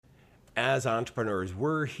as entrepreneurs,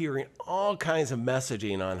 we're hearing all kinds of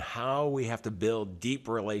messaging on how we have to build deep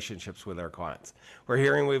relationships with our clients. We're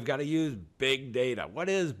hearing we've got to use big data. What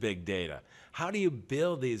is big data? How do you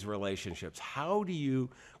build these relationships? How do you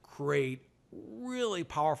create really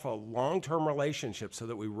powerful long-term relationships so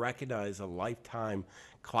that we recognize a lifetime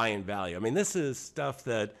client value? I mean, this is stuff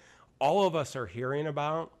that all of us are hearing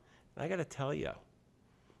about. And I got to tell you,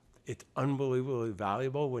 it's unbelievably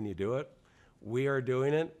valuable when you do it. We are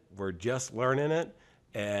doing it. We're just learning it.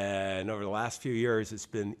 And over the last few years, it's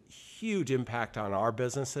been huge impact on our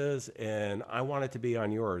businesses, and I want it to be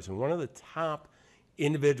on yours. And one of the top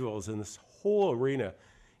individuals in this whole arena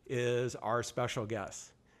is our special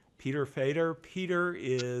guest, Peter Fader. Peter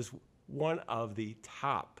is one of the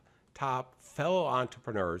top fellow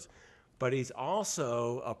entrepreneurs, but he's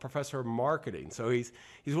also a professor of marketing. So he's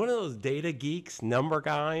one of those data geeks, number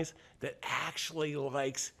guys that actually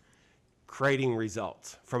likes creating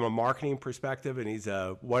results from a marketing perspective, and he's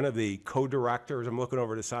one of the co-directors. I'm looking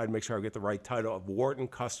over to the side to make sure I get the right title of Wharton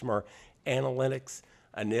Customer Analytics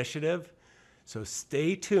Initiative. So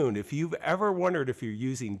stay tuned. If you've ever wondered if you're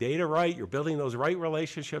using data right, you're building those right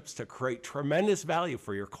relationships to create tremendous value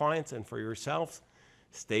for your clients and for yourselves,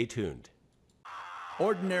 stay tuned.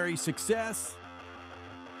 Ordinary success?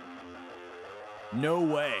 No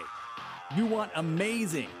way. You want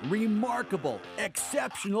amazing, remarkable,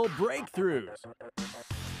 exceptional breakthroughs.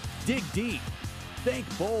 Dig deep, think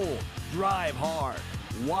bold, drive hard,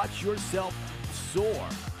 watch yourself soar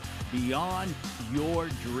beyond your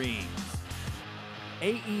dreams.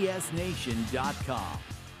 AESNation.com.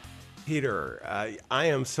 Peter, I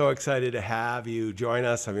am so excited to have you join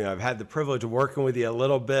us. I mean, I've had the privilege of working with you a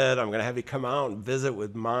little bit. I'm going to have you come out and visit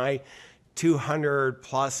with my 200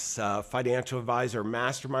 plus financial advisor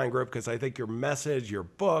mastermind group, because I think your message, your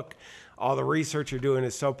book, all the research you're doing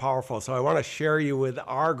is so powerful. So I want to share you with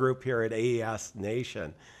our group here at AES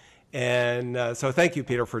Nation. And so thank you,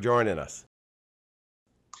 Peter, for joining us.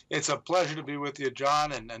 It's a pleasure to be with you,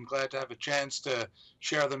 John, and glad to have a chance to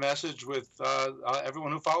share the message with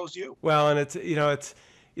everyone who follows you. Well, and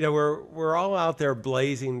we're all out there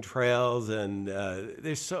blazing trails, and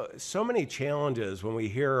there's so many challenges when we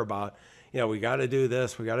hear about, we got to do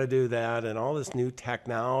this, we got to do that, and all this new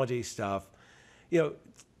technology stuff.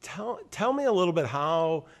 Tell me a little bit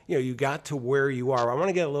how you got to where you are. I want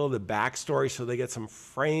to get a little of the backstory so they get some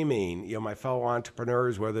framing. My fellow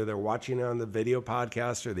entrepreneurs, whether they're watching on the video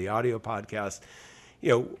podcast or the audio podcast,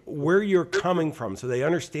 where you're coming from, so they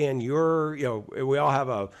understand your. We all have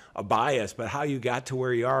a bias, but how you got to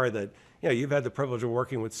where you are. That you've had the privilege of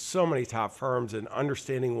working with so many top firms and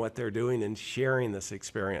understanding what they're doing and sharing this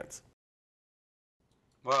experience.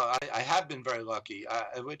 Well, I have been very lucky.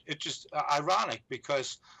 It's just ironic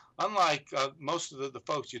because unlike most of the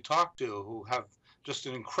folks you talk to who have just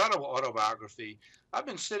an incredible autobiography, I've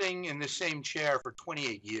been sitting in the same chair for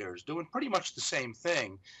 28 years doing pretty much the same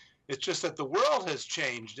thing. It's just that the world has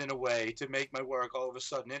changed in a way to make my work all of a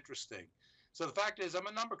sudden interesting. So the fact is, I'm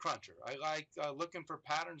a number cruncher. I like looking for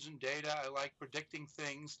patterns in data. I like predicting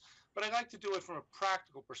things, but I like to do it from a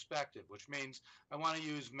practical perspective, which means I want to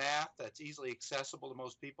use math that's easily accessible to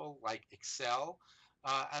most people, like Excel,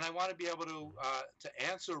 and I want to be able to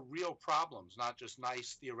answer real problems, not just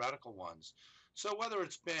nice theoretical ones. So whether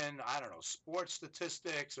it's been, I don't know, sports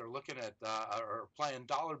statistics or looking at or playing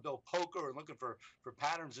dollar bill poker and looking for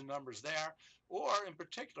patterns and numbers there, or in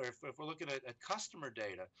particular, if we're looking at customer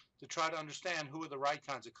data to try to understand who are the right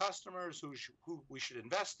kinds of customers, who we should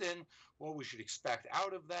invest in, what we should expect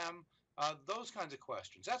out of them, those kinds of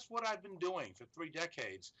questions. That's what I've been doing for 3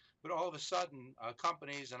 decades. But all of a sudden,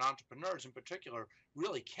 companies and entrepreneurs in particular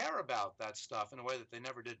really care about that stuff in a way that they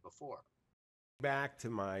never did before. Back to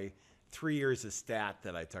my 3 years of stat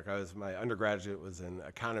that I took. My undergraduate was in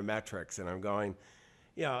econometrics, and I'm going,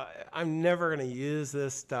 I'm never going to use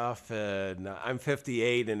this stuff, and I'm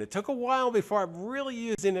 58, and it took a while before I'm really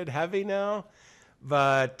using it heavy now,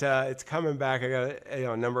 but it's coming back. I got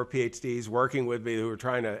a number of PhDs working with me who are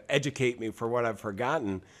trying to educate me for what I've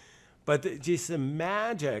forgotten, but just the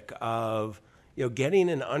magic of getting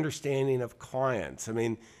an understanding of clients. I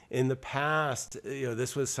mean, in the past,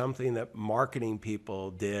 this was something that marketing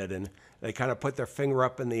people did, and they kind of put their finger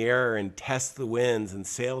up in the air and test the winds, and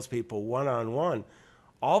salespeople one-on-one.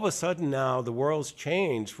 All of a sudden now, the world's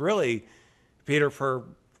changed, really, Peter, for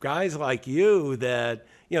guys like you that,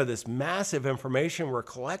 this massive information we're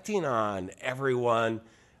collecting on everyone,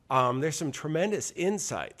 there's some tremendous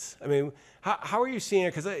insights. I mean, how are you seeing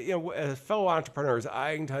it? Because, as fellow entrepreneurs,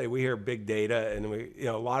 I can tell you, we hear big data, and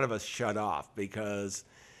a lot of us shut off because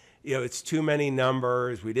it's too many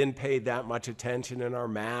numbers. We didn't pay that much attention in our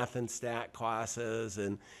math and stat classes.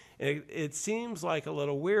 And it seems like a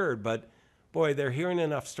little weird, but boy, they're hearing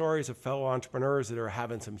enough stories of fellow entrepreneurs that are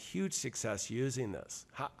having some huge success using this.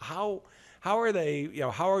 How are they,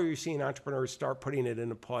 how are you seeing entrepreneurs start putting it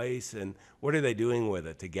into place, and what are they doing with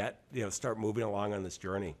it to get, start moving along on this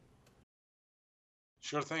journey?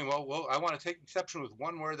 Sure thing. Well, I want to take exception with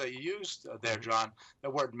one word that you used there, John, the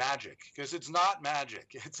word magic, because it's not magic.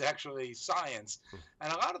 It's actually science.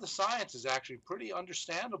 And a lot of the science is actually pretty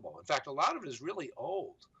understandable. In fact, a lot of it is really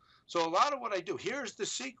old. So a lot of what I do, here's the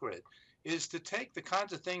secret, is to take the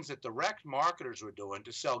kinds of things that direct marketers were doing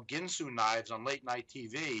to sell Ginsu knives on late night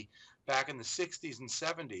TV back in the 60s and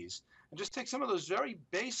 70s, and just take some of those very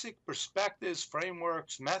basic perspectives,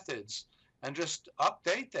 frameworks, methods, and just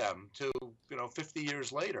update them to 50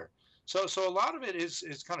 years later. So a lot of it is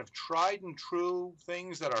kind of tried and true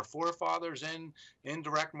things that our forefathers in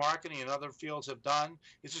direct marketing and other fields have done.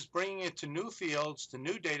 It's just bringing it to new fields, to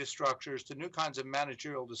new data structures, to new kinds of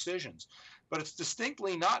managerial decisions. But it's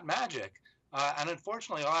distinctly not magic. And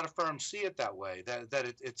unfortunately, a lot of firms see it that way,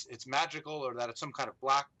 that it's magical, or that it's some kind of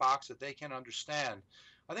black box that they can understand.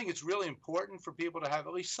 I think it's really important for people to have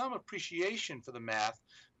at least some appreciation for the math,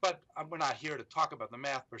 but we're not here to talk about the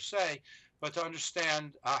math per se, but to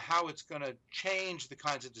understand how it's going to change the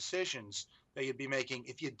kinds of decisions that you'd be making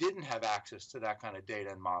if you didn't have access to that kind of data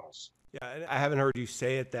and models. Yeah, I haven't heard you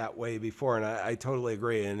say it that way before, and I totally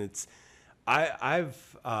agree. And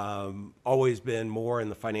I've always been more in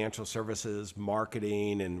the financial services,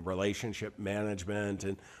 marketing, and relationship management.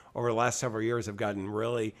 And over the last several years, I've gotten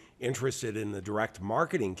really interested in the direct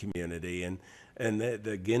marketing community and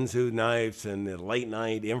the Ginsu knives and the late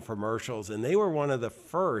night infomercials. And they were one of the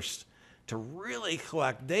first to really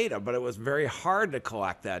collect data, but it was very hard to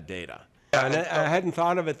collect that data. And I hadn't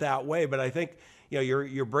thought of it that way, but I think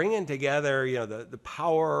you're bringing together the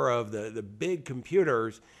power of the big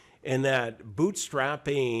computers and that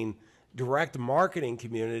bootstrapping direct marketing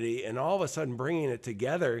community, and all of a sudden bringing it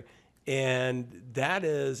together. And that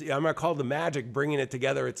is, I'm not called the magic, bringing it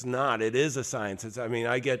together. It's not. It is a science.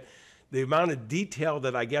 I get the amount of detail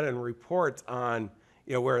that I get in reports on,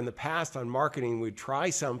 where in the past on marketing we'd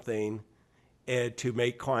try something to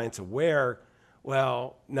make clients aware.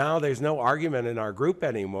 Well, now there's no argument in our group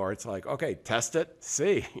anymore. It's like, okay, test it,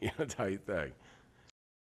 see, type thing.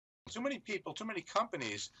 Too many people, too many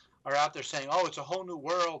companies are out there saying, oh, it's a whole new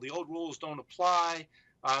world. The old rules don't apply.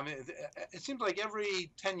 It seems like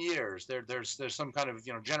every 10 years there's some kind of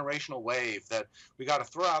generational wave that we got to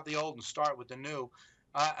throw out the old and start with the new.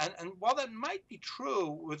 And while that might be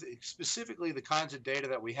true with specifically the kinds of data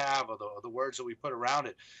that we have, or the words that we put around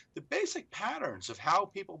it, the basic patterns of how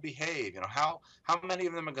people behave, how many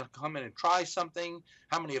of them are going to come in and try something,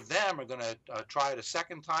 how many of them are going to try it a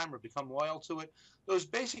second time or become loyal to it, those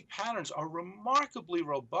basic patterns are remarkably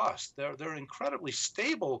robust. They're incredibly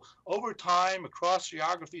stable over time, across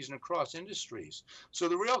geographies and across industries. So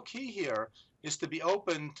the real key here is to be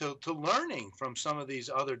open to learning from some of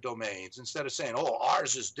these other domains, instead of saying, oh,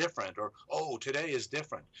 ours is different, or oh, today is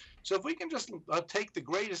different. So if we can just take the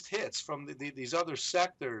greatest hits from these other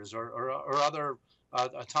sectors or other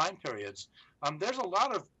time periods, there's a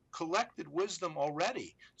lot of collected wisdom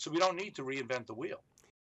already, so we don't need to reinvent the wheel.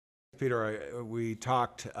 Peter, we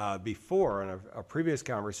talked before in a previous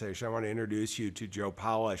conversation. I want to introduce you to Joe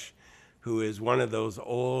Polish, who is one of those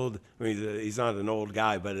old, he's not an old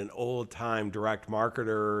guy, but an old-time direct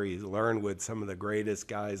marketer. He's learned with some of the greatest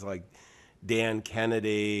guys like Dan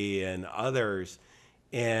Kennedy and others.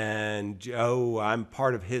 And Joe, I'm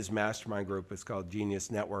part of his mastermind group. It's called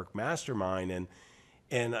Genius Network Mastermind.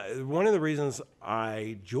 And one of the reasons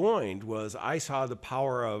I joined was I saw the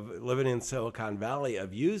power of living in Silicon Valley,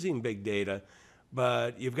 of using big data,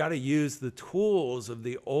 but you've got to use the tools of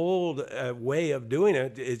the old way of doing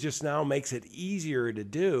it. It just now makes it easier to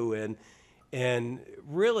do. And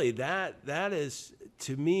really that is,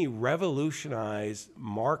 to me, revolutionized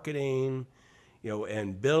marketing,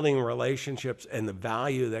 and building relationships and the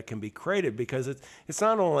value that can be created, because it's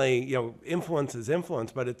not only, influence is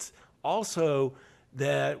influence, but it's also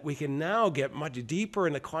that we can now get much deeper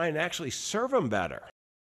in the client and actually serve them better.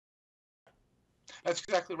 That's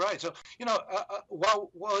exactly right. So, while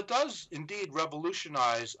it does indeed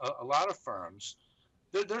revolutionize a lot of firms,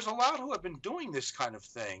 there's a lot who have been doing this kind of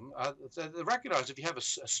thing. They recognize if you have a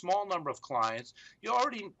small number of clients, you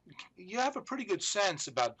have a pretty good sense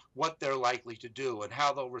about what they're likely to do and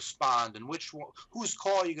how they'll respond, and whose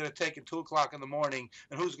call you're going to take at 2 o'clock in the morning,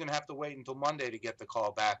 and who's going to have to wait until Monday to get the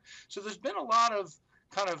call back. So there's been a lot of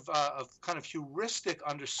kind of heuristic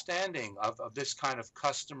understanding of this kind of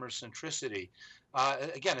customer centricity.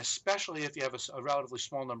 Again, especially if you have a relatively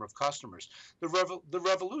small number of customers. The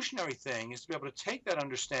revolutionary thing is to be able to take that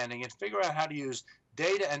understanding and figure out how to use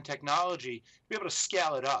data and technology to be able to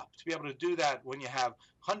scale it up, to be able to do that when you have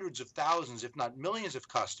hundreds of thousands, if not millions of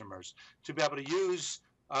customers, to be able to use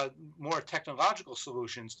more technological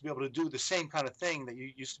solutions to be able to do the same kind of thing that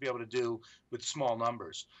you used to be able to do with small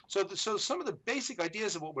numbers. So some of the basic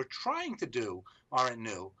ideas of what we're trying to do aren't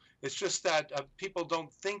new. It's just that people don't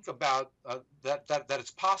think about that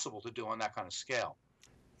it's possible to do on that kind of scale.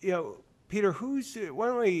 You know, Peter, why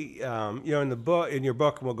don't we, in the book, in your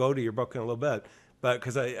book, and we'll go to your book in a little bit, but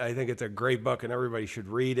because I think it's a great book and everybody should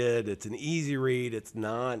read it. It's an easy read. It's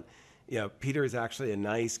not, Peter is actually a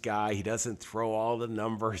nice guy. He doesn't throw all the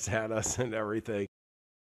numbers at us and everything.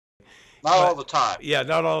 Not all the time. Yeah,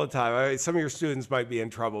 not all the time. Some of your students might be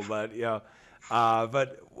in trouble, but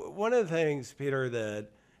but one of the things, Peter,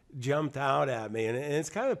 that jumped out at me, and it's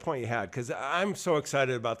kind of the point you had, because I'm so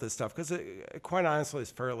excited about this stuff, because quite honestly,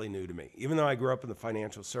 it's fairly new to me. Even though I grew up in the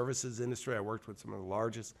financial services industry, I worked with some of the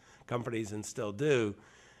largest companies and still do.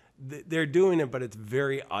 They're doing it, but it's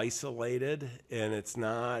very isolated, and it's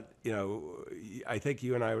not, I think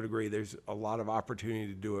you and I would agree there's a lot of opportunity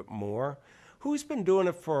to do it more. Who's been doing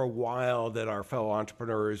it for a while that our fellow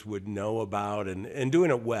entrepreneurs would know about and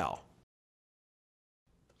doing it well?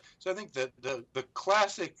 So I think that the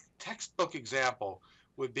classic textbook example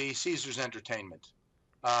would be Caesar's Entertainment.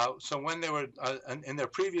 So when they were in their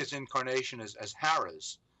previous incarnation as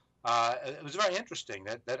Harrah's, it was very interesting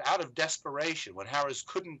that out of desperation, when Harrah's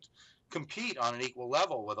couldn't compete on an equal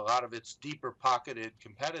level with a lot of its deeper pocketed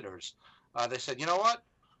competitors, they said, you know what?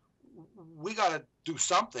 We got to do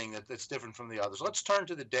something that's different from the others. Let's turn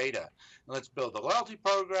to the data and let's build a loyalty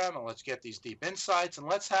program and let's get these deep insights and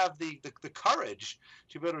let's have the courage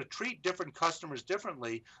to be able to treat different customers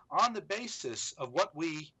differently on the basis of what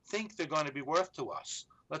we think they're going to be worth to us.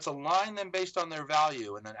 Let's align them based on their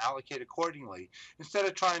value and then allocate accordingly instead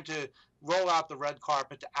of trying to roll out the red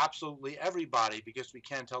carpet to absolutely everybody because we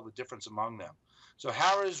can't tell the difference among them. So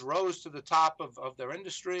Harrah's rose to the top of their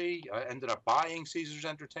industry, ended up buying Caesar's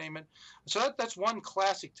Entertainment. So that's one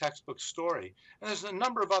classic textbook story. And there's a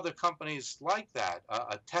number of other companies like that.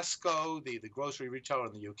 Tesco, the grocery retailer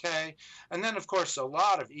in the UK. And then, of course, a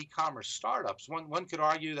lot of e-commerce startups. One could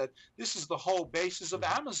argue that this is the whole basis of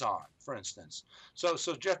Amazon, for instance. So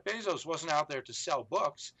Jeff Bezos wasn't out there to sell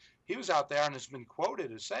books. He was out there and has been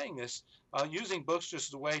quoted as saying this, using books just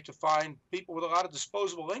as a way to find people with a lot of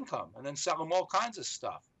disposable income and then sell them all kinds of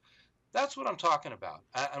stuff. That's what I'm talking about.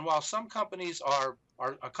 And while some companies are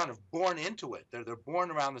kind of born into it, they're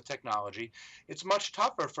born around the technology, it's much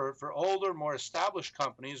tougher for older, more established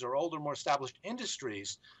companies or older, more established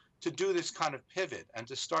industries to do this kind of pivot and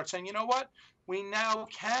to start saying, you know what, we now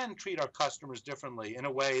can treat our customers differently in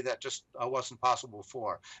a way that just wasn't possible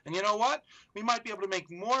before. And you know what, we might be able to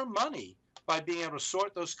make more money by being able to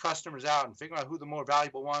sort those customers out and figure out who the more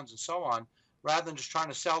valuable ones and so on, rather than just trying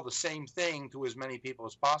to sell the same thing to as many people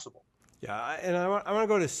as possible. Yeah, and I want to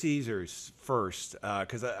go to Caesar's first,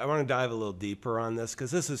 because I want to dive a little deeper on this,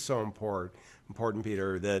 because this is so important,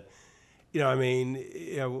 Peter, that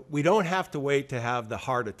we don't have to wait to have the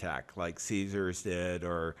heart attack like Caesar's did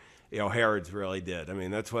or Harrods really did. I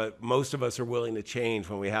mean, that's what most of us are willing to change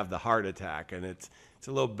when we have the heart attack, and it's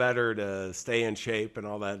a little better to stay in shape and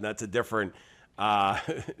all that. And that's a different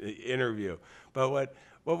interview. But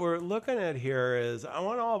what we're looking at here is I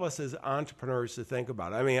want all of us as entrepreneurs to think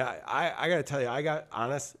about it. I mean, I got to tell you,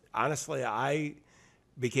 honestly, I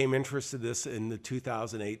became interested in this in the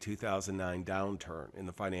 2008-2009 downturn in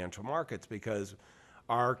the financial markets because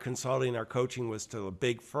our consulting, our coaching was to the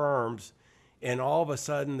big firms, and all of a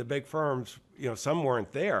sudden the big firms, some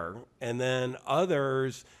weren't there, and then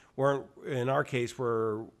others weren't. In our case,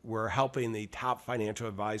 we're helping the top financial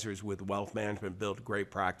advisors with wealth management build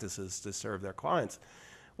great practices to serve their clients.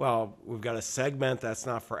 Well, we've got to segment. That's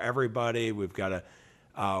not for everybody. We've got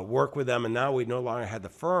to work with them, and now we no longer had the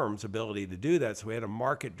firm's ability to do that, so we had to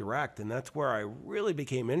market direct, and that's where I really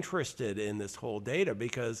became interested in this whole data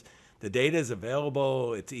because the data is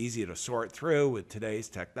available, it's easy to sort through with today's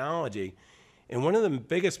technology. And one of the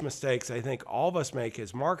biggest mistakes I think all of us make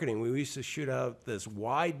is marketing. We used to shoot out this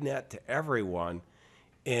wide net to everyone,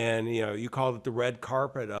 and you called it the red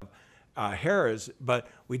carpet of Harrah's, but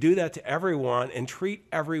we do that to everyone and treat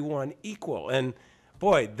everyone equal. And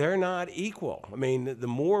boy, they're not equal. I mean, the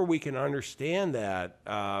more we can understand that,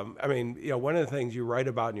 one of the things you write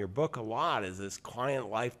about in your book a lot is this client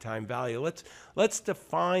lifetime value. Let's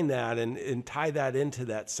define that and tie that into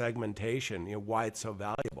that segmentation, why it's so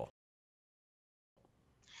valuable.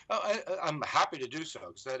 I'm happy to do so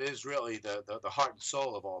because that is really the heart and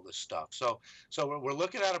soul of all this stuff. So we're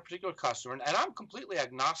looking at a particular customer, and I'm completely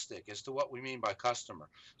agnostic as to what we mean by customer.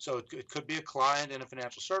 So it could be a client in a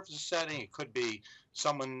financial services setting. It could be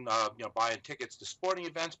someone buying tickets to sporting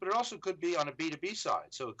events, but it also could be on a B2B side.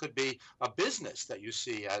 So it could be a business that you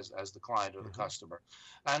see as the client or the customer.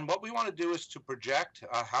 And what we want to do is to project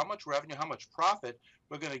how much revenue, how much profit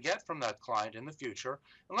we're going to get from that client in the future.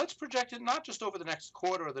 And let's project it not just over the next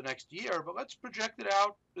quarter or the next year, but let's project it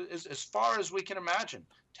out as far as we can imagine,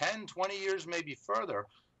 10, 20 years, maybe further.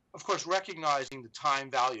 Of course, recognizing the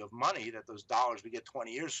time value of money, that those dollars we get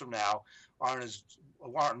 20 years from now aren't as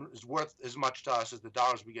worth as much to us as the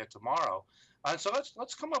dollars we get tomorrow. And so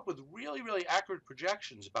let's come up with really accurate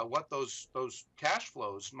projections about what those cash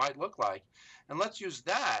flows might look like, and let's use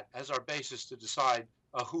that as our basis to decide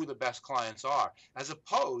who the best clients are, as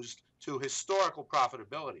opposed to historical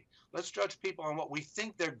profitability. Let's judge people on what we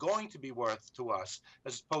think they're going to be worth to us,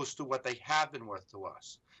 as opposed to what they have been worth to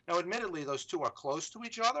us. Now, admittedly, those two are close to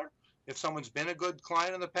each other. If someone's been a good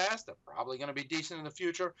client in the past, they're probably going to be decent in the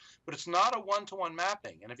future, but it's not a one-to-one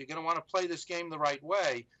mapping. And if you're going to want to play this game the right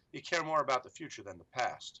way, you care more about the future than the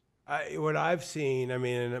past. What I've seen, I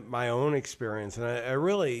mean, in my own experience, and I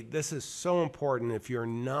really, this is so important. If you're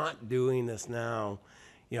not doing this now,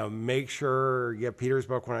 make sure, get Peter's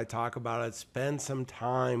book when I talk about it, spend some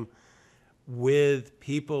time with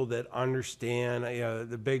people that understand,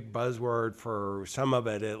 the big buzzword for some of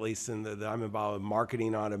it, at least I'm involved in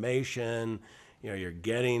marketing automation. You're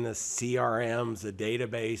getting the CRMs, the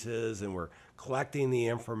databases, and we're collecting the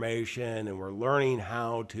information, and we're learning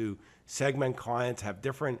how to segment clients, have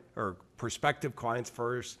different or prospective clients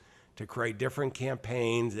first to create different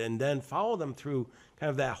campaigns, and then follow them through kind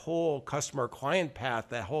of that whole customer client path,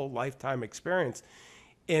 that whole lifetime experience,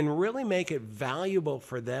 and really make it valuable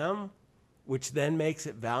for them, which then makes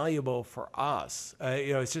it valuable for us.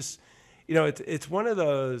 It's just, it's one of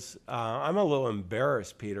those, I'm a little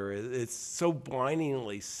embarrassed, Peter. It's so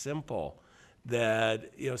blindingly simple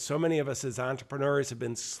that, so many of us as entrepreneurs have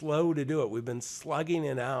been slow to do it. We've been slugging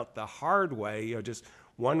it out the hard way, just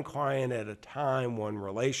one client at a time, one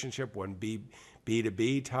relationship, one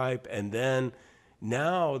B2B type. And then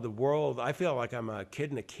now the world, I feel like I'm a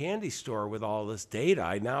kid in a candy store with all this data.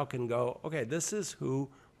 I now can go, okay, this is who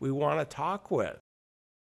we want to talk with.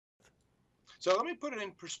 So let me put it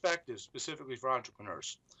in perspective specifically for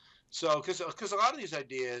entrepreneurs. So, because a lot of these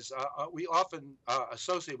ideas we often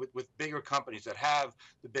associate with bigger companies that have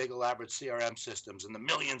the big elaborate CRM systems and the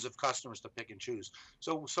millions of customers to pick and choose.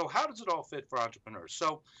 So how does it all fit for entrepreneurs?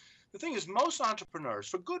 So the thing is, most entrepreneurs,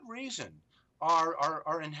 for good reason,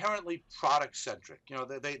 are inherently product centric.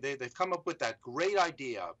 They've come up with that great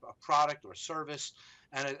idea, a product or service,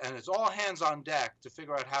 and it's all hands on deck to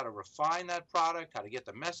figure out how to refine that product, how to get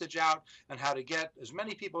the message out, and how to get as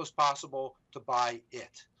many people as possible to buy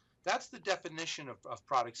it. That's the definition of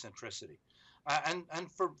product centricity. And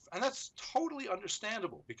that's totally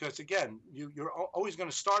understandable, because again, you're always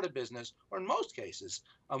going to start a business, or in most cases,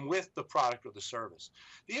 with the product or the service.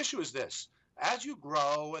 The issue is this: as you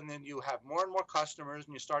grow and then you have more and more customers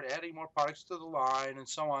and you start adding more products to the line and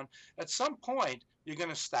so on, at some point you're going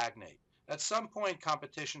to stagnate. At some point,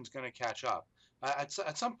 competition is going to catch up. At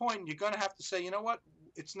some point, you're going to have to say, you know what?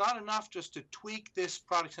 It's not enough just to tweak this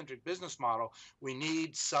product-centric business model. We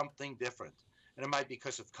need something different. And it might be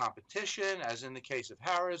because of competition, as in the case of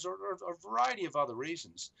Harrah's, or a variety of other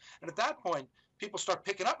reasons. And at that point, people start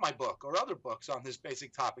picking up my book or other books on this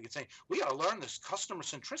basic topic and saying, we got to learn this customer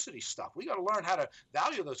centricity stuff. We got to learn how to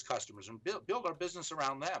value those customers and build our business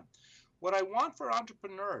around them. What I want for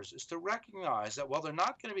entrepreneurs is to recognize that while they're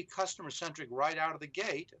not going to be customer-centric right out of the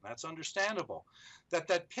gate, and that's understandable,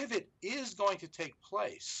 that pivot is going to take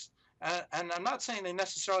place. And I'm not saying they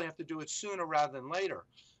necessarily have to do it sooner rather than later,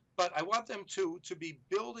 but I want them to be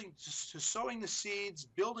building, to sowing the seeds,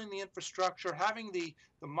 building the infrastructure, having the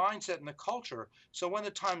mindset and the culture, so when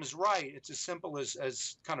the time is right, it's as simple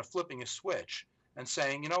as kind of flipping a switch and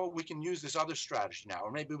saying, we can use this other strategy now,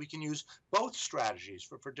 or maybe we can use both strategies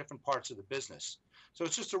for different parts of the business. So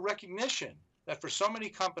it's just a recognition that for so many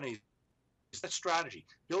companies, that strategy,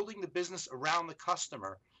 building the business around the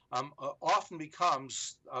customer, often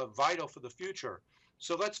becomes vital for the future.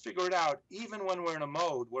 So let's figure it out, even when we're in a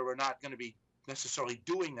mode where we're not going to be necessarily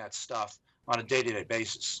doing that stuff on a day-to-day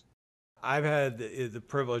basis. I've had the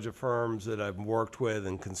privilege of firms that I've worked with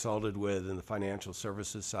and consulted with in the financial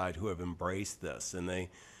services side who have embraced this. And they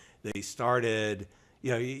started,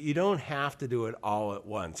 you don't have to do it all at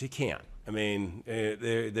once. You can't. I mean,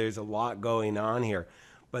 there's a lot going on here.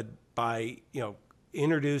 But by,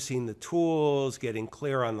 introducing the tools, getting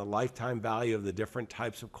clear on the lifetime value of the different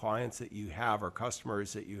types of clients that you have or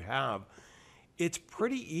customers that you have, it's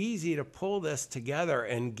pretty easy to pull this together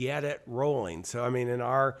and get it rolling. So, I mean, in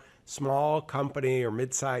our small company or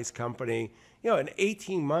mid-sized company, in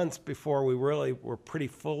 18 months before we really were pretty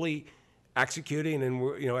fully executing,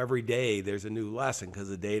 and every day there's a new lesson because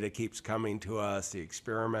the data keeps coming to us, the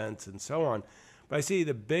experiments and so on. But I see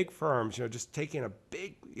the big firms, just taking a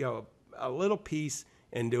big, a little piece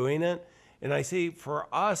and doing it. And I see for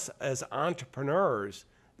us as entrepreneurs,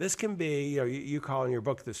 this can be, you call in your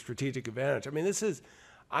book the strategic advantage. I mean,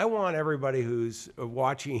 I want everybody who's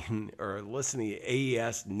watching or listening to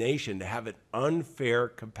AES Nation to have an unfair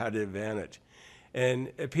competitive advantage.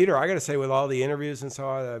 And Peter, I got to say, with all the interviews and so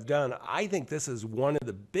on that I've done, I think this is one of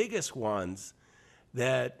the biggest ones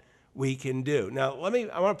that we can do. Now,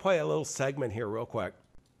 I want to play a little segment here real quick.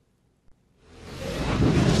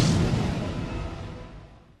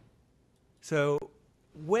 So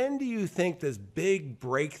when do you think this big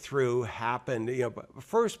breakthrough happened?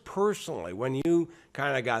 First, personally, when you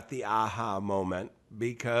kind of got the aha moment,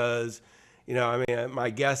 because, my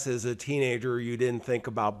guess is a teenager, you didn't think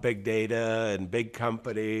about big data and big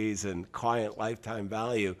companies and client lifetime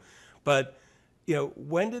value. But,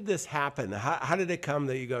 when did this happen? How did it come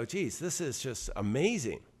that you go, geez, this is just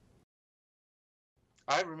amazing?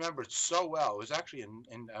 I remember it so well. It was actually in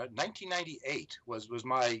 1998 was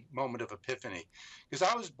my moment of epiphany, because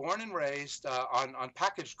I was born and raised on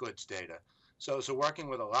packaged goods data. So working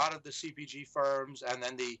with a lot of the CPG firms and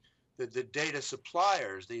then the data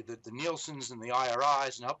suppliers, the Nielsen's and the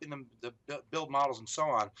IRIs, and helping them build models and so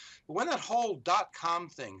on. But when that whole .com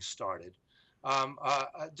thing started,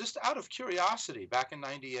 just out of curiosity back in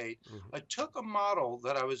 98, I took a model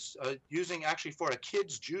that I was using actually for a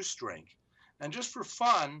kid's juice drink. And just for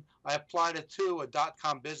fun, I applied it to a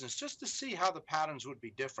 .com business just to see how the patterns would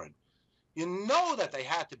be different. You know that they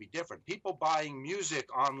had to be different. People buying music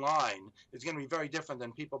online is going to be very different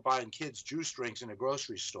than people buying kids' juice drinks in a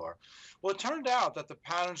grocery store. Well, it turned out that the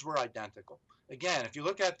patterns were identical. Again, if you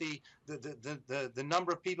look at the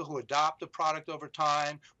number of people who adopt a product over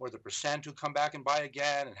time, or the percent who come back and buy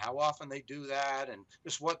again, and how often they do that, and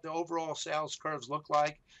just what the overall sales curves look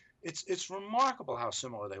like, it's remarkable how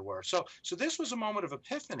similar they were. So this was a moment of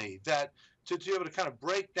epiphany, that to be able to kind of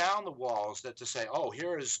break down the walls, that to say, oh,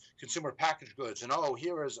 here is consumer packaged goods, and oh,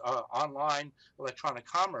 here is online electronic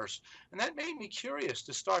commerce. And that made me curious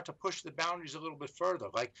to start to push the boundaries a little bit further.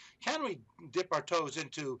 Like, can we dip our toes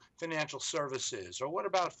into financial services? Or what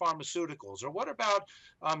about pharmaceuticals? Or what about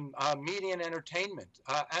media and entertainment?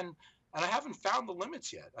 And I haven't found the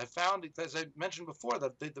limits yet. I found, as I mentioned before,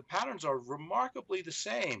 that the patterns are remarkably the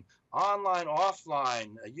same. Online,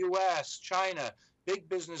 offline, US, China, big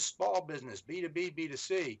business, small business, B2B,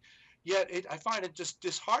 B2C. Yet I find it just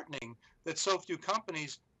disheartening that so few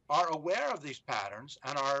companies are aware of these patterns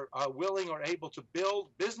and are willing or able to build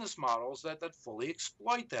business models that fully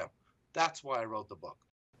exploit them. That's why I wrote the book.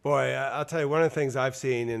 Boy, I'll tell you, one of the things I've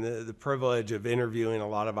seen in the privilege of interviewing a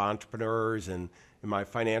lot of entrepreneurs, and in my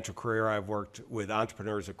financial career, I've worked with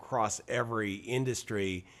entrepreneurs across every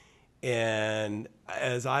industry. And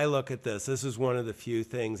as I look at this is one of the few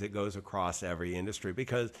things that goes across every industry,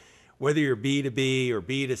 because whether you're B2B or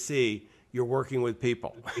B2C, you're working with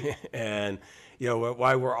people. And,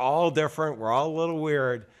 while we're all different, we're all a little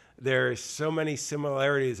weird, there's so many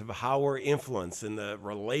similarities of how we're influenced and the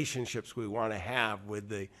relationships we want to have with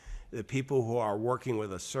the people who are working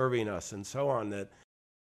with us, serving us, and so on. That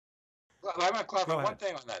I want to clarify one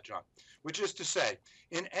thing on that, John, which is to say,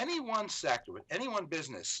 in any one sector, with any one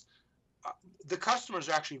business, the customers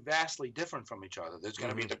are actually vastly different from each other. There's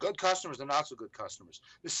going to be the good customers, the not so good customers.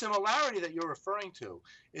 The similarity that you're referring to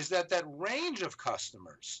is that range of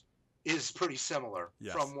customers is pretty similar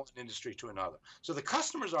from one industry to another. So the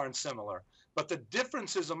customers aren't similar, but the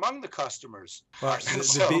differences among the customers are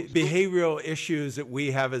the behavioral issues that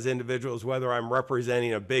we have as individuals, whether I'm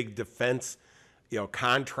representing a big defense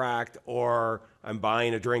contract or I'm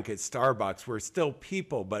buying a drink at Starbucks, we're still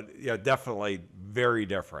people, but definitely very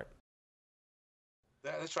different.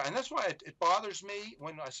 That's right. And that's why it bothers me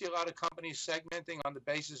when I see a lot of companies segmenting on the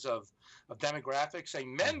basis of demographics,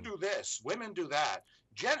 saying men do this, women do that,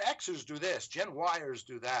 Gen Xers do this, Gen Yers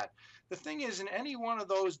do that. The thing is, in any one of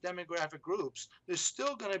those demographic groups, there's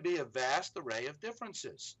still going to be a vast array of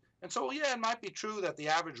differences. And so, yeah, it might be true that the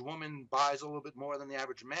average woman buys a little bit more than the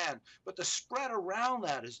average man, but the spread around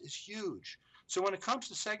that is huge. So when it comes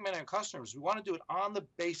to segmenting customers, we want to do it on the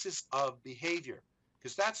basis of behavior,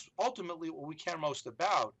 because that's ultimately what we care most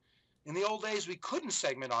about. In the old days, we couldn't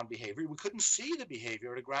segment on behavior. We couldn't see the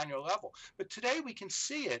behavior at a granular level. But today we can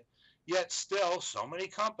see it Yet still, so many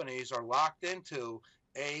companies are locked into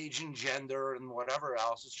age and gender and whatever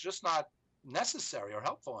else. It's just not necessary or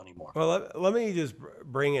helpful anymore. Well, let me just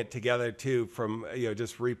bring it together too from,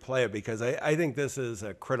 just replay it because I think this is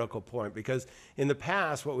a critical point because in the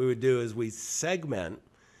past, what we would do is we segment,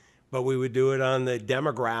 but we would do it on the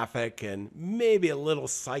demographic and maybe a little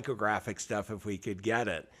psychographic stuff if we could get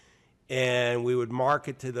it. And we would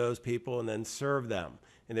market to those people and then serve them.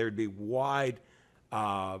 And there would be wide,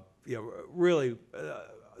 really,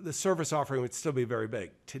 the service offering would still be very big.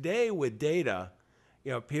 Today with data,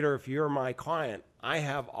 Peter, if you're my client, I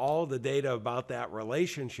have all the data about that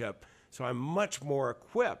relationship, so I'm much more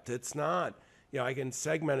equipped. It's not, I can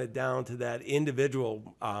segment it down to that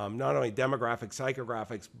individual, not only demographic,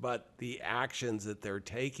 psychographics, but the actions that they're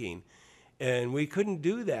taking. And we couldn't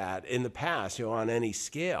do that in the past, on any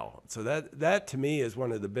scale. So that to me is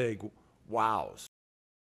one of the big wows.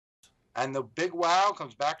 And the big wow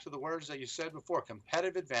comes back to the words that you said before,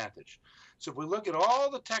 competitive advantage. So if we look at all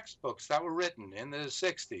the textbooks that were written in the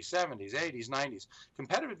 60s, 70s, 80s, 90s,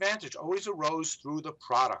 competitive advantage always arose through the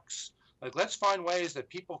products. Like, let's find ways that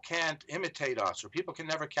people can't imitate us or people can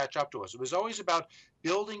never catch up to us. It was always about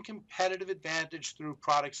building competitive advantage through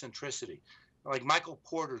product centricity. Like Michael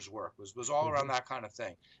Porter's work was all around that kind of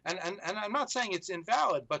thing. And I'm not saying it's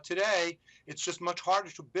invalid, but today it's just much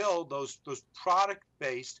harder to build those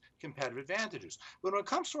product-based competitive advantages. But when it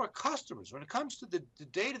comes to our customers, when it comes to the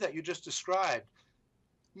data that you just described,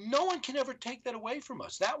 no one can ever take that away from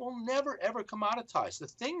us. That will never, ever commoditize. The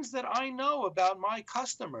things that I know about my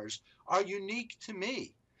customers are unique to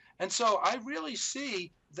me. And so I really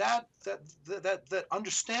see that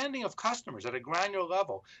understanding of customers at a granular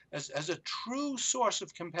level as a true source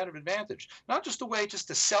of competitive advantage. Not just a way just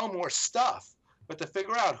to sell more stuff, but to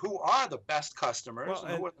figure out who are the best customers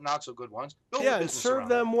and who are the not so good ones. Build a and business serve around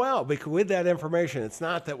them well. Because with that information, it's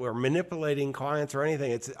not that we're manipulating clients or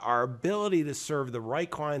anything. It's our ability to serve the right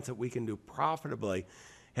clients that we can do profitably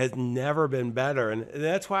has never been better. And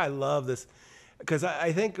that's why I love this, because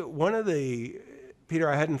I think one of the, Peter,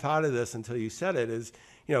 I hadn't thought of this until you said it, is,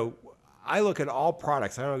 I look at all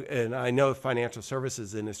products, and I know the financial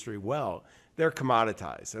services industry well. They're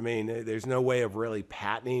commoditized. I mean, there's no way of really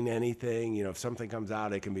patenting anything. If something comes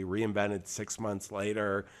out, it can be reinvented 6 months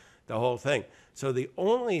later, the whole thing. So the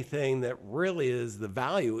only thing that really is the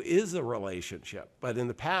value is the relationship. But in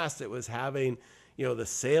the past, it was having, the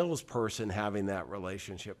salesperson having that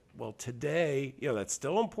relationship. Well, today, that's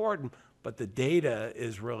still important, but the data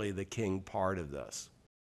is really the king part of this.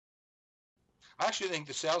 I actually think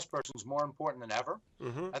the salesperson is more important than ever.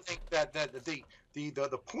 I think that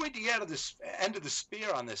the pointy end of the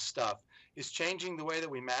spear on this stuff is changing the way that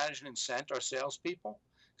we manage and incent our salespeople.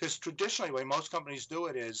 Because traditionally, the way most companies do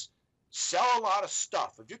it is sell a lot of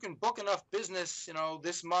stuff. If you can book enough business,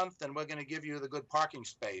 this month, then we're going to give you the good parking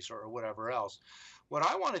space or whatever else. What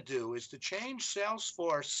I want to do is to change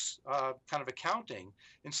Salesforce kind of accounting.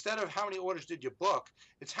 Instead of how many orders did you book,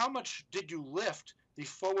 it's how much did you lift the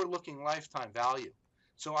forward-looking lifetime value.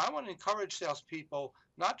 So I want to encourage salespeople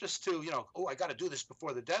not just to, oh, I got to do this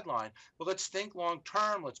before the deadline, but let's think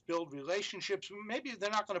long-term. Let's build relationships. Maybe they're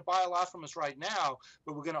not going to buy a lot from us right now,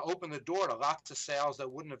 but we're going to open the door to lots of sales that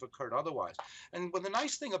wouldn't have occurred otherwise. And the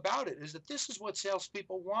nice thing about it is that this is what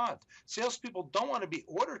salespeople want. Salespeople don't want to be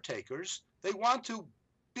order takers. They want to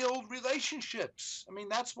build relationships. I mean,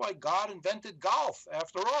 that's why God invented golf,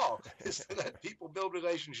 after all, is to let people build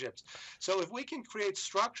relationships. So if we can create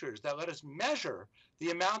structures that let us measure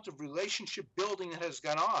the amount of relationship building that has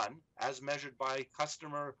gone on, as measured by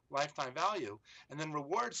customer lifetime value, and then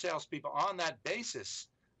reward salespeople on that basis,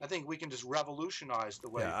 I think we can just revolutionize the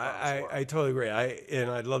way I totally agree. And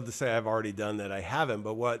I'd love to say I've already done that. I haven't.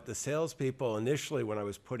 But what the salespeople initially, when I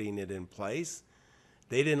was putting it in place,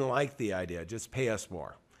 they didn't like the idea. Just pay us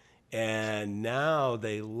more. And now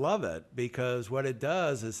they love it because what it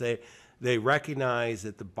does is they recognize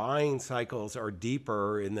that the buying cycles are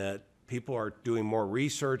deeper in that people are doing more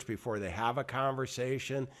research before they have a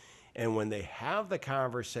conversation. And when they have the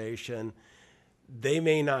conversation, they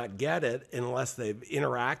may not get it unless they've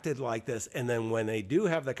interacted like this. And then when they do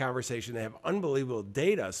have the conversation, they have unbelievable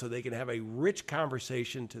data so they can have a rich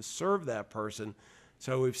conversation to serve that person.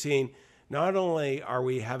 So we've seen not only are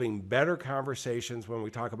we having better conversations when we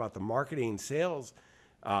talk about the marketing sales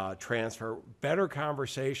transfer, better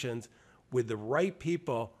conversations with the right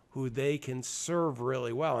people who they can serve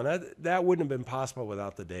really well. And that wouldn't have been possible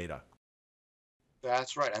without the data.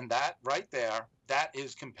 That's right. And that right there, that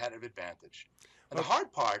is competitive advantage. And the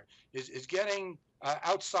hard part is getting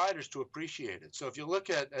outsiders to appreciate it. So if you look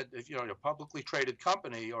at if you know a publicly traded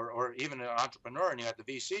company or even an entrepreneur and you have the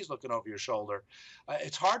VCs looking over your shoulder,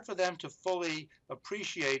 it's hard for them to fully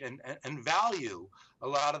appreciate and value a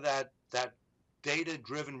lot of that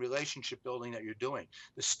data-driven relationship building that you're doing.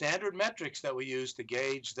 The standard metrics that we use to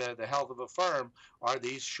gauge the health of a firm are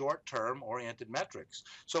these short-term oriented metrics.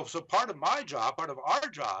 So part of my job, part of our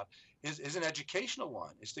job is an educational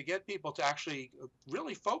one, is to get people to actually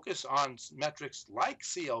really focus on metrics like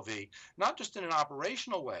CLV, not just in an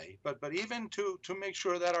operational way, but even to make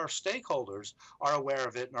sure that our stakeholders are aware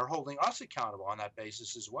of it and are holding us accountable on that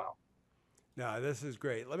basis as well. No, this is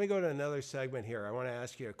great. Let me go to another segment here. I want to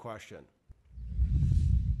ask you a question.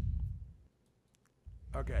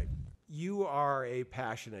 Okay, you are a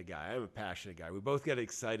passionate guy. I'm a passionate guy. We both get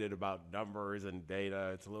excited about numbers and data.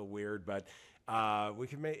 It's a little weird, but we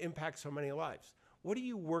can impact so many lives. What are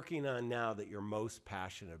you working on now that you're most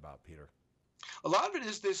passionate about, Peter? A lot of it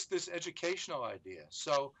is this educational idea.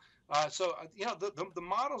 So you know the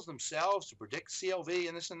models themselves to predict CLV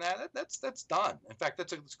and this and that's done. In fact,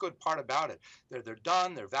 that's a good part about it. They're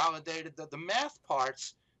done. They're validated. The math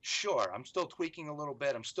parts. Sure, I'm still tweaking a little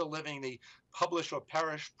bit. I'm still living the publish or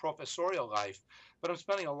perish professorial life, but I'm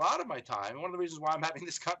spending a lot of my time. And one of the reasons why I'm having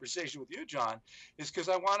this conversation with you, John, is because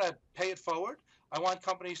I want to pay it forward. I want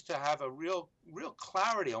companies to have a real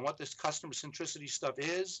clarity on what this customer centricity stuff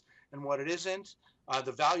is and what it isn't,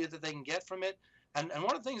 the value that they can get from it. And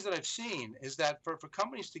one of the things that I've seen is that for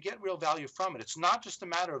companies to get real value from it, it's not just a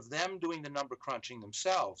matter of them doing the number crunching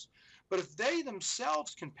themselves, but if they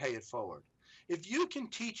themselves can pay it forward. If you can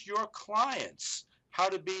teach your clients how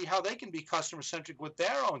they can be customer centric with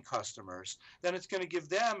their own customers, then it's going to give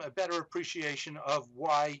them a better appreciation of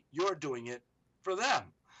why you're doing it for them.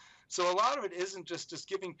 So a lot of it isn't just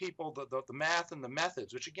giving people the math and the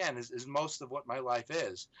methods, which again is most of what my life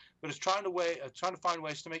is, but it's trying to find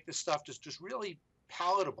ways to make this stuff just really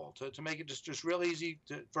palatable, to make it just real easy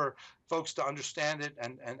for folks to understand it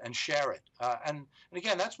and share it. And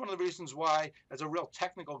again, that's one of the reasons why, as a real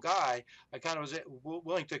technical guy, I kind of was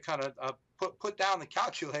willing to kind of put down the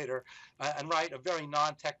calculator and write a very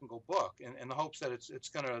non-technical book in the hopes that it's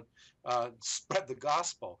going to spread the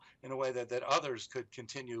gospel in a way that others could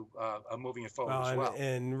continue moving it forward as well.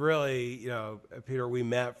 And really, you know, Peter, we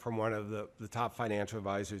met from one of the top financial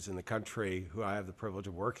advisors in the country who I have the privilege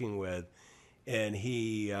of working with. And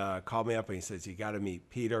he called me up and he says, you got to meet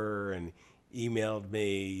Peter, and emailed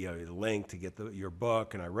me the link to get your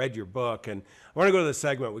book. And I read your book. And I want to go to the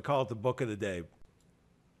segment. We call it the book of the day.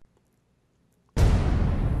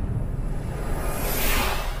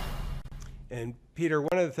 And Peter,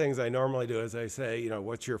 one of the things I normally do is I say, you know,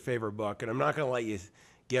 what's your favorite book? And I'm not going to let you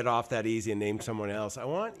get off that easy and name someone else. I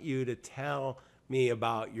want you to tell me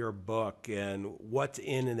about your book and what's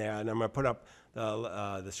in there. And I'm going to put up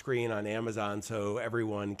the screen on Amazon so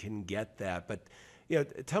everyone can get that. But you know,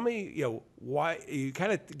 tell me, you know, why you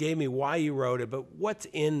kind of gave me why you wrote it, but what's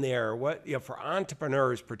in there? What, you know, for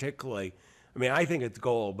entrepreneurs particularly? I mean, I think it's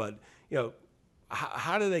gold, but you know,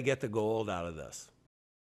 how do they get the gold out of this?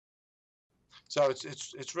 So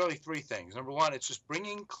it's really three things. Number one, it's just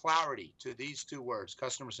bringing clarity to these two words,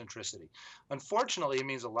 customer centricity. Unfortunately, it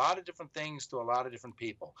means a lot of different things to a lot of different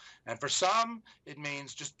people. And for some, it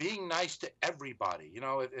means just being nice to everybody. You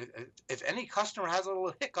know, if any customer has a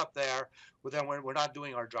little hiccup there, well, then we're not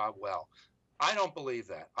doing our job well. I don't believe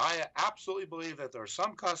that. I absolutely believe that there are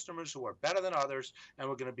some customers who are better than others, and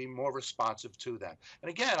we're going to be more responsive to them.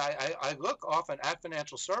 And again, I look often at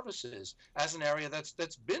financial services as an area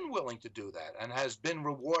that's been willing to do that and has been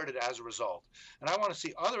rewarded as a result. And I want to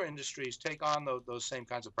see other industries take on those same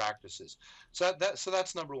kinds of practices. So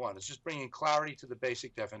that's number one. It's just bringing clarity to the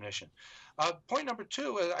basic definition. Point number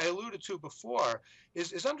two, as I alluded to before,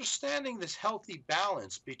 is understanding this healthy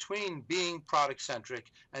balance between being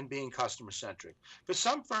product-centric and being customer-centric. For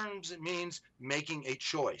some firms, it means making a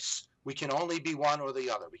choice. We can only be one or the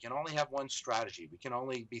other. We can only have one strategy. We can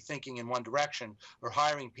only be thinking in one direction or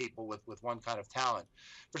hiring people with one kind of talent.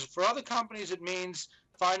 For other companies, it means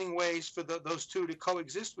finding ways for those two to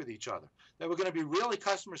coexist with each other. That we're going to be really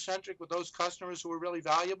customer-centric with those customers who are really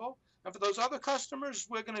valuable. And for those other customers,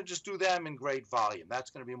 we're going to just do them in great volume. That's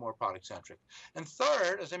going to be more product-centric. And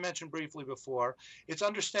third, as I mentioned briefly before, it's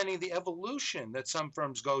understanding the evolution that some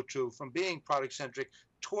firms go to from being product-centric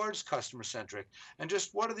towards customer-centric, and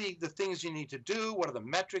just what are the things you need to do, what are the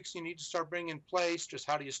metrics you need to start bringing in place, just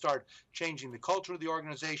how do you start changing the culture of the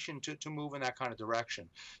organization to move in that kind of direction.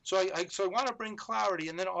 So I want to bring clarity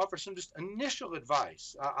and then offer some just initial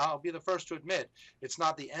advice. I'll be the first to admit it's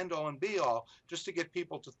not the end-all and be-all, just to get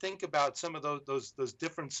people to think about some of those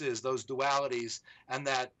differences, those dualities, and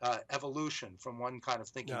that evolution from one kind of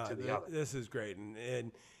thinking to the other. This is great,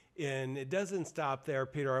 and it doesn't stop there,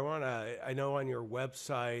 Peter. I know on your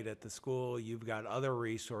website at the school you've got other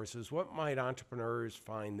resources. What might entrepreneurs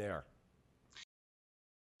find there?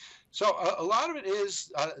 So a lot of it is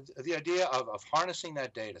the idea of harnessing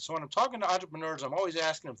that data. So when I'm talking to entrepreneurs, I'm always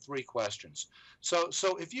asking them three questions. So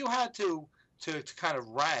if you had to kind of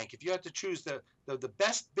rank, if you had to choose the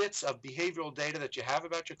best bits of behavioral data that you have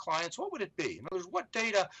about your clients, what would it be? In other words, what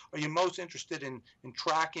data are you most interested in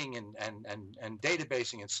tracking and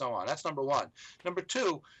databasing and so on? That's number one. Number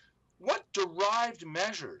two, what derived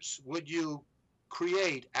measures would you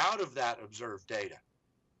create out of that observed data?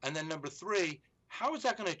 And then number three, how is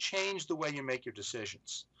that going to change the way you make your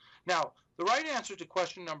decisions? Now, the right answer to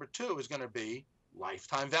question number two is going to be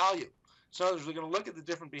lifetime value. So we're going to look at the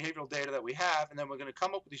different behavioral data that we have, and then we're going to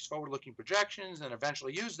come up with these forward-looking projections and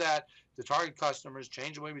eventually use that to target customers,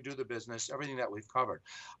 change the way we do the business, everything that we've covered.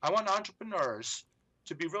 I want entrepreneurs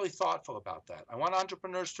to be really thoughtful about that. I want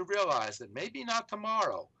entrepreneurs to realize that maybe not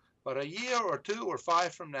tomorrow, but a year or 2 or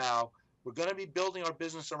 5 from now, we're going to be building our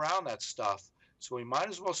business around that stuff. So we might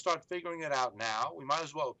as well start figuring it out now. We might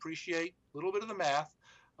as well appreciate a little bit of the math,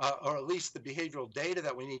 or at least the behavioral data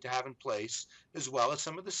that we need to have in place, as well as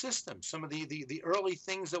some of the systems, some of the early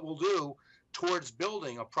things that we'll do towards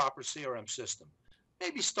building a proper CRM system.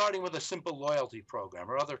 Maybe starting with a simple loyalty program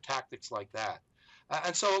or other tactics like that.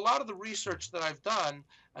 And so a lot of the research that I've done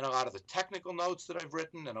and a lot of the technical notes that I've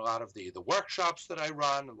written and a lot of the workshops that I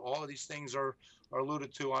run, and all of these things are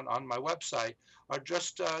alluded to on my website, are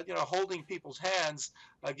just holding people's hands,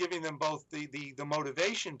 giving them both the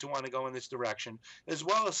motivation to want to go in this direction, as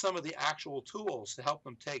well as some of the actual tools to help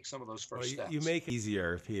them take some of those first steps. You make it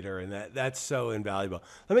easier, Peter, and that's so invaluable.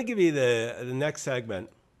 Let me give you the next segment.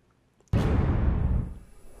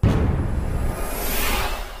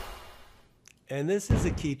 And this is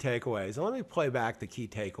the key takeaways. And let me play back the key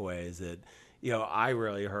takeaways that I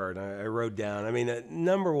really heard. I wrote down. I mean,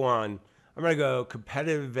 number one, I'm going to go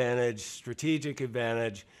competitive advantage, strategic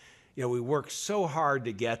advantage. We work so hard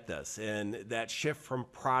to get this, and that shift from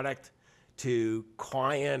product to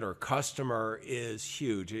client or customer is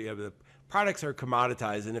huge. The products are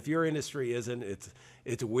commoditized, and if your industry isn't,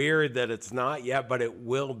 it's weird that it's not yet, but it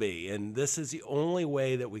will be. And this is the only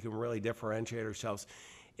way that we can really differentiate ourselves.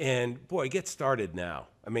 And boy, get started now.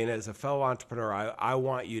 I mean, as a fellow entrepreneur, I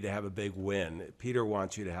want you to have a big win. Peter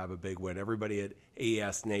wants you to have a big win. Everybody at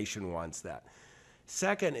AES Nation wants that.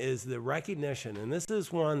 Second is the recognition, and this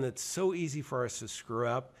is one that's so easy for us to screw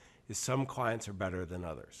up, is some clients are better than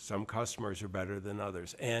others. Some customers are better than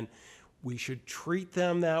others. And we should treat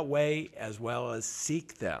them that way as well as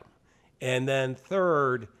seek them. And then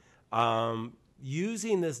third,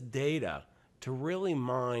 using this data to really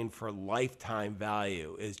mine for lifetime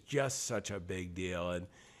value is just such a big deal.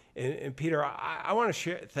 And Peter, I want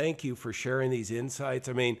to thank you for sharing these insights.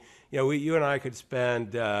 I mean, you and I could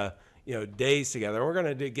spend days together. We're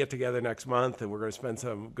going to get together next month, and we're going to spend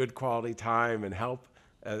some good quality time and help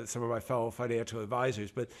some of my fellow financial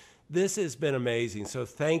advisors. But this has been amazing. So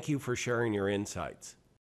thank you for sharing your insights.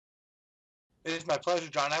 It is my pleasure,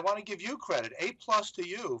 John. I want to give you credit, A+ to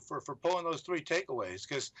you for pulling those three takeaways,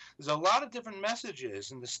 because there's a lot of different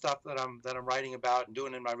messages in the stuff that I'm writing about and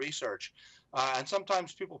doing in my research, and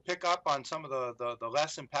sometimes people pick up on some of the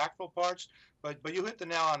less impactful parts, but you hit the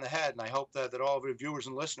nail on the head, and I hope that all of your viewers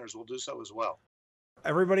and listeners will do so as well.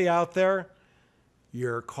 Everybody out there,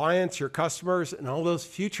 your clients, your customers, and all those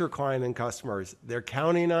future client and customers, they're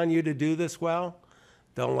counting on you to do this well.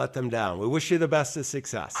 Don't let them down. We wish you the best of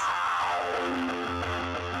success.